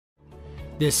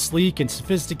This sleek and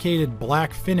sophisticated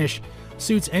black finish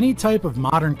suits any type of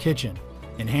modern kitchen,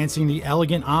 enhancing the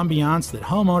elegant ambiance that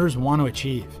homeowners want to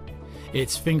achieve.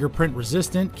 It's fingerprint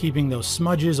resistant, keeping those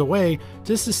smudges away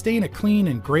to sustain a clean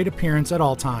and great appearance at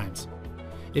all times.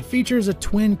 It features a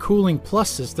twin cooling plus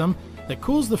system that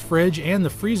cools the fridge and the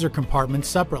freezer compartments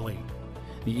separately.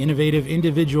 The innovative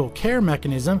individual care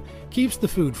mechanism keeps the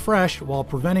food fresh while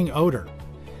preventing odor.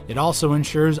 It also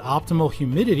ensures optimal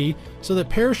humidity so that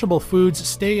perishable foods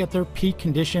stay at their peak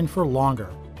condition for longer.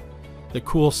 The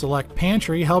Cool Select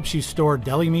Pantry helps you store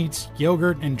deli meats,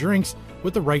 yogurt, and drinks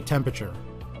with the right temperature.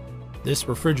 This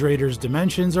refrigerator's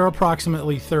dimensions are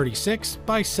approximately 36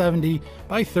 by 70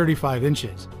 by 35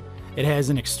 inches. It has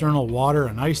an external water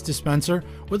and ice dispenser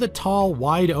with a tall,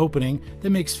 wide opening that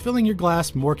makes filling your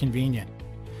glass more convenient.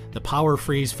 The Power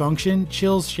Freeze function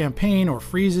chills champagne or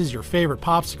freezes your favorite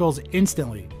popsicles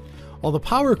instantly, while the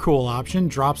Power Cool option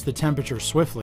drops the temperature swiftly.